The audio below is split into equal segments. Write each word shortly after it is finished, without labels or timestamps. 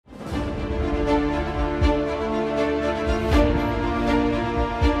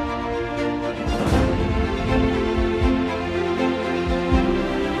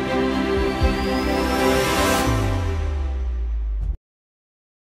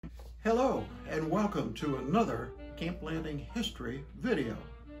Hello and welcome to another Camp Landing history video.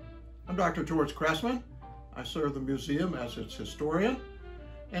 I'm Dr. Dr Cressman. I serve the museum as its historian,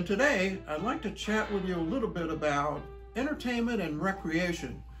 and today I'd like to chat with you a little bit about entertainment and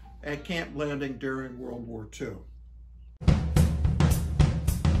recreation at Camp Landing during World War II.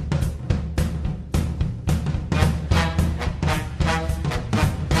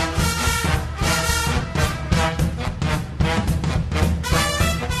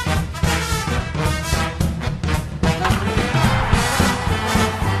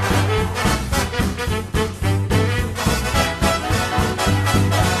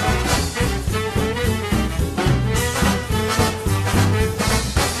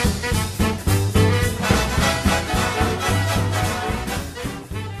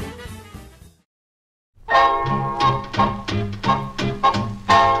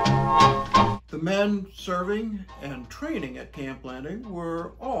 The men serving and training at Camp Landing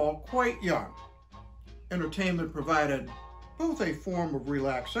were all quite young. Entertainment provided both a form of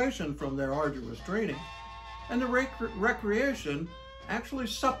relaxation from their arduous training, and the recreation actually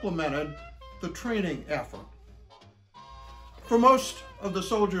supplemented the training effort. For most of the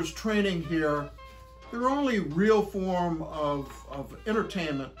soldiers training here, their only real form of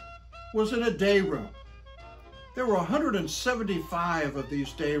entertainment was in a day room. There were 175 of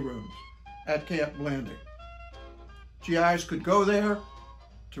these day rooms at Camp Landing. GIs could go there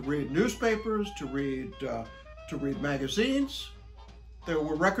to read newspapers, to read magazines. There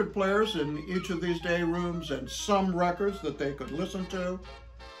were record players in each of these day rooms and some records that they could listen to.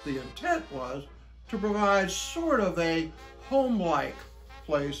 The intent was to provide sort of a home-like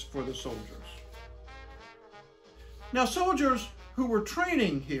place for the soldiers. Now, soldiers who were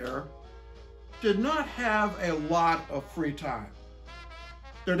training here did not have a lot of free time.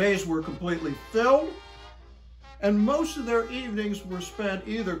 Their days were completely filled, and most of their evenings were spent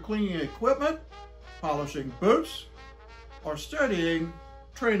either cleaning equipment, polishing boots, or studying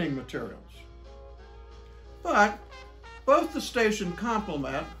training materials. But both the station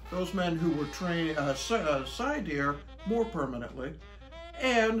complement, those men who were assigned here more permanently,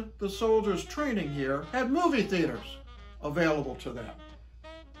 and the soldiers training here had movie theaters available to them.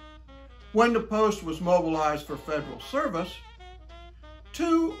 When the post was mobilized for federal service,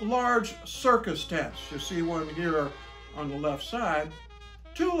 two large circus tents, you see one here on the left side,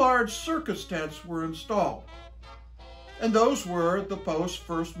 two large circus tents were installed, and those were the post's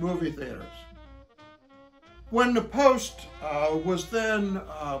first movie theaters. When the post was then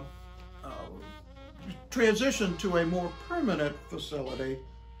transitioned to a more permanent facility,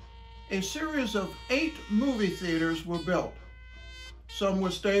 a series of 8 movie theaters were built, some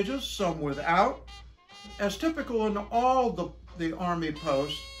with stages, some without. As typical in all the Army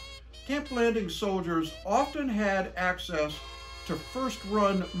posts, Camp Landing soldiers often had access to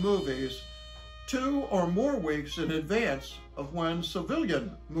first-run movies 2 or more weeks in advance of when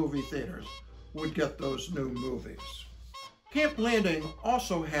civilian movie theaters would get those new movies. Camp Landing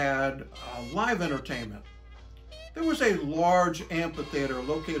also had live entertainment. There was a large amphitheater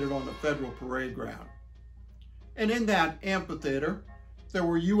located on the Federal Parade Ground. And in that amphitheater, there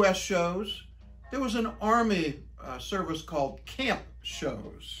were U.S. shows. There was an Army service called camp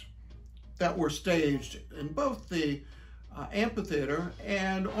shows that were staged in both the amphitheater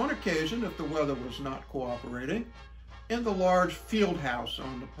and, on occasion, if the weather was not cooperating, in the large field house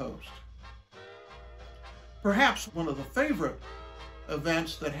on the post. Perhaps one of the favorite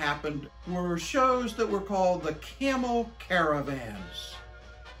events that happened were shows that were called the Camel Caravans.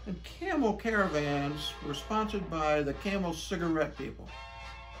 And Camel Caravans were sponsored by the Camel Cigarette people.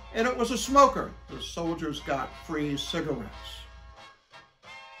 And it was a smoker. The soldiers got free cigarettes.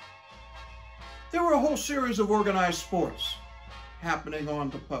 There were a whole series of organized sports happening on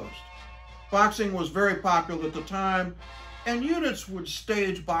the post. Boxing was very popular at the time, and units would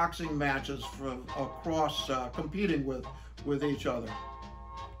stage boxing matches from across, competing with each other.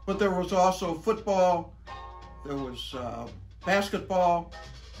 But there was also football, there was basketball,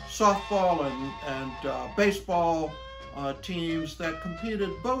 softball, and baseball teams that competed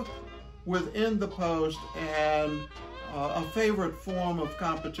both within the post, and a favorite form of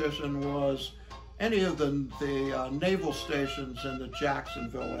competition was any of the naval stations in the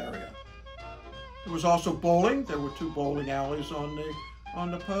Jacksonville area. There was also bowling. There were 2 bowling alleys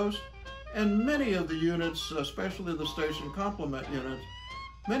on the post, and many of the units, especially the station complement units,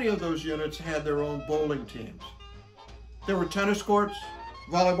 many of those units had their own bowling teams. There were tennis courts,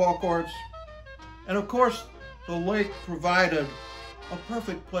 volleyball courts, and of course, the lake provided a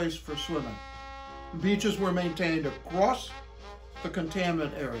perfect place for swimming. Beaches were maintained across the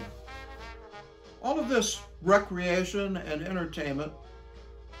containment area. All of this recreation and entertainment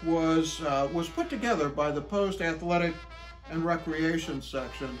was put together by the Post Athletic and Recreation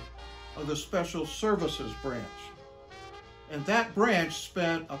section of the Special Services branch. And that branch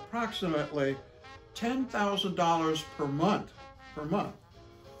spent approximately $10,000 per month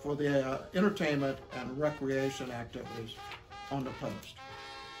for the entertainment and recreation activities on the post.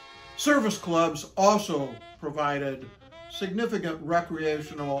 Service clubs also provided significant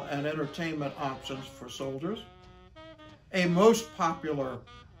recreational and entertainment options for soldiers. A most popular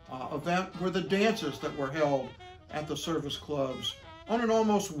event were the dances that were held at the service clubs on an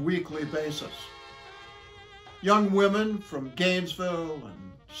almost weekly basis. Young women from Gainesville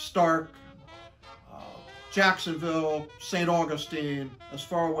and Starke, Jacksonville, St. Augustine, as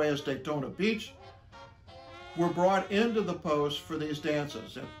far away as Daytona Beach, were brought into the post for these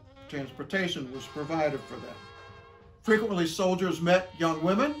dances, and transportation was provided for them. Frequently, soldiers met young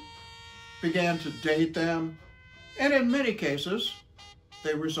women, began to date them, and in many cases,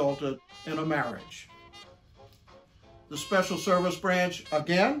 they resulted in a marriage. The Special Service Branch,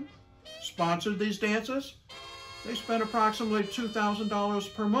 again, sponsored these dances. They spent approximately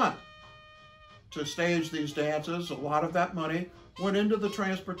 $2,000 per month to stage these dances. A lot of that money went into the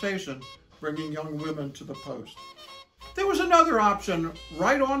transportation, bringing young women to the post. There was another option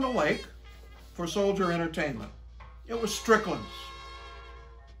right on the lake for soldier entertainment. It was Strickland's.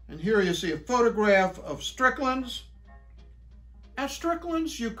 And here you see a photograph of Strickland's. At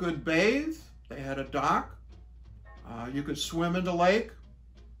Strickland's, you could bathe. They had a dock. You could swim in the lake.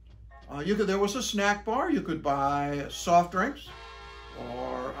 There was a snack bar. You could buy soft drinks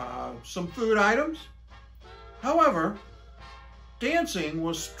or some food items. However, dancing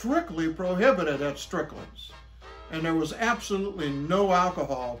was strictly prohibited at Strickland's, and there was absolutely no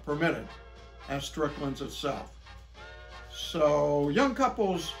alcohol permitted at Strickland's itself. So young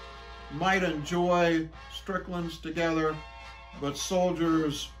couples might enjoy Strickland's together, but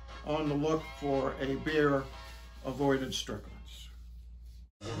soldiers on the look for a beer avoided Strickland's.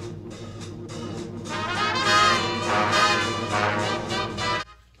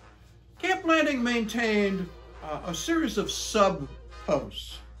 Camp Landing maintained a series of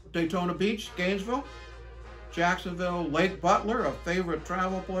sub-posts. Daytona Beach, Gainesville, Jacksonville, Lake Butler, a favorite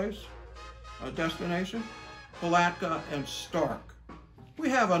travel place, a destination, Palatka, and Starke. We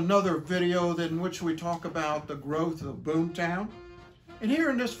have another video in which we talk about the growth of Boomtown. And here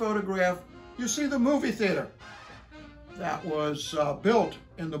in this photograph, you see the movie theater that was built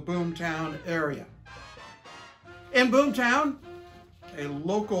in the Boomtown area. In Boomtown, a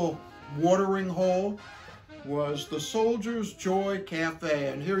local watering hole was the Soldier's Joy Cafe.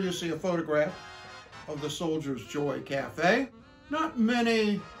 And here you see a photograph of the Soldier's Joy Cafe. Not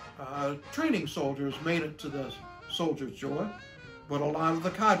many training soldiers made it to the Soldier's Joy, but a lot of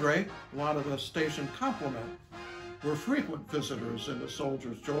the cadre, a lot of the station complement were frequent visitors in the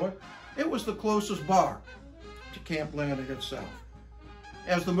Soldier's Joy. It was the closest bar to Camp Landing itself.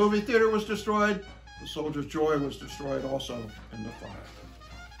 As the movie theater was destroyed, the Soldier's Joy was destroyed also in the fire.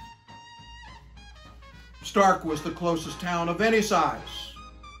 Starke was the closest town of any size.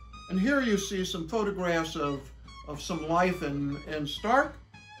 And here you see some photographs of some life in Starke.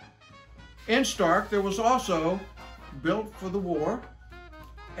 In Starke, there was also, built for the war,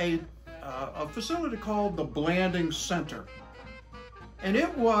 a facility called the Blanding Center. And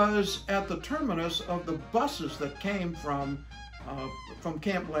it was at the terminus of the buses that came from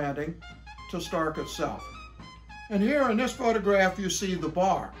Camp Landing to Starke itself. And here in this photograph, you see the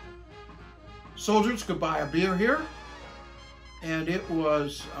bar. Soldiers could buy a beer here, and it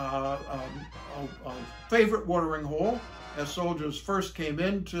was a favorite watering hole as soldiers first came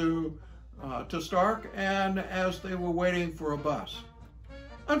into to Starke and as they were waiting for a bus.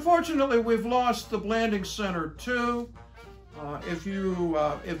 Unfortunately, we've lost the Blanding Center too. If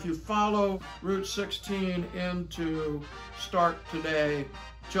you follow Route 16 into Starke today,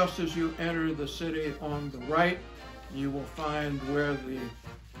 just as you enter the city on the right, you will find where the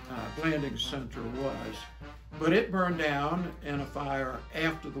Blanding Center was. But it burned down in a fire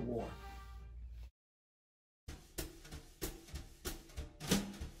after the war.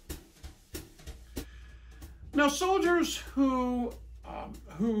 Now, soldiers who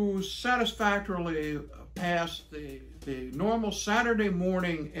satisfactorily passed the normal Saturday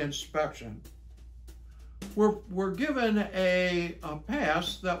morning inspection were given a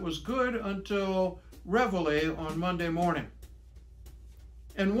pass that was good until Reveille on Monday morning.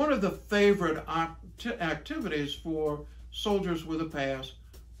 And one of the favorite activities for soldiers with a pass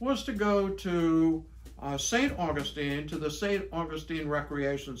was to go to St. Augustine, to the St. Augustine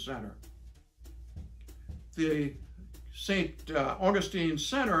Recreation Center. The St. Augustine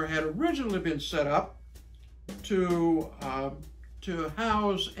Center had originally been set up to to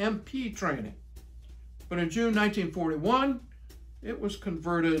house MP training. But in June 1941, it was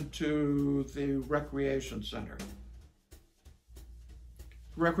converted to the Recreation Center.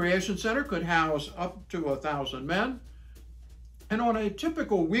 The Recreation Center could house up to 1,000 men, and on a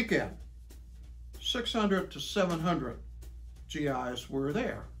typical weekend, 600 to 700 GIs were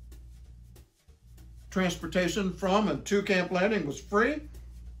there. Transportation from and to Camp Landing was free.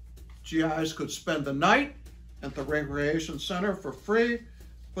 GIs could spend the night at the Recreation Center for free,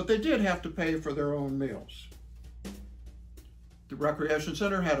 but they did have to pay for their own meals. The Recreation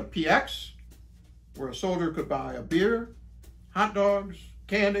Center had a PX, where a soldier could buy a beer, hot dogs,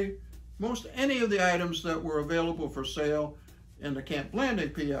 candy, most any of the items that were available for sale in the Camp Landing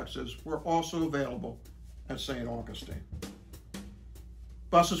PXs were also available at St. Augustine.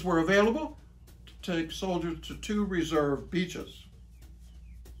 Buses were available to take soldiers to 2 reserve beaches.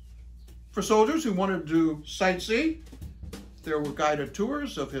 For soldiers who wanted to do sightsee, there were guided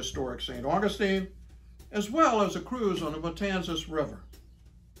tours of historic St. Augustine, as well as a cruise on the Matanzas River.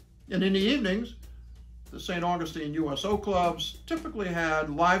 And in the evenings, the St. Augustine USO clubs typically had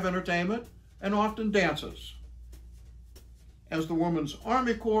live entertainment and often dances. As the Women's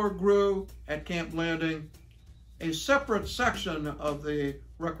Army Corps grew at Camp Landing, a separate section of the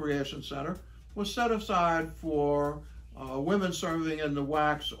Recreation Center was set aside for women serving in the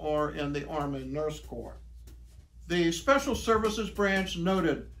WACs or in the Army Nurse Corps. The Special Services Branch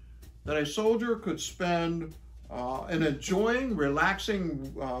noted that a soldier could spend an enjoying,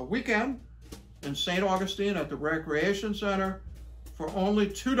 relaxing weekend in St. Augustine at the Recreation Center for only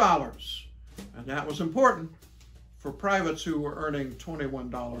 $2. And that was important for privates who were earning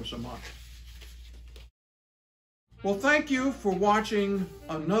 $21 a month. Well, thank you for watching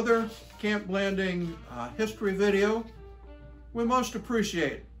another Camp Landing history video. We most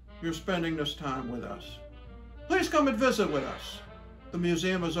appreciate your spending this time with us. Please come and visit with us. The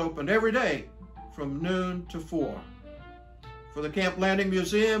museum is open every day from noon to 4. For the Camp Landing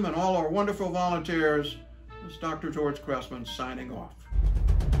Museum and all our wonderful volunteers, this is Dr. George Cressman signing off.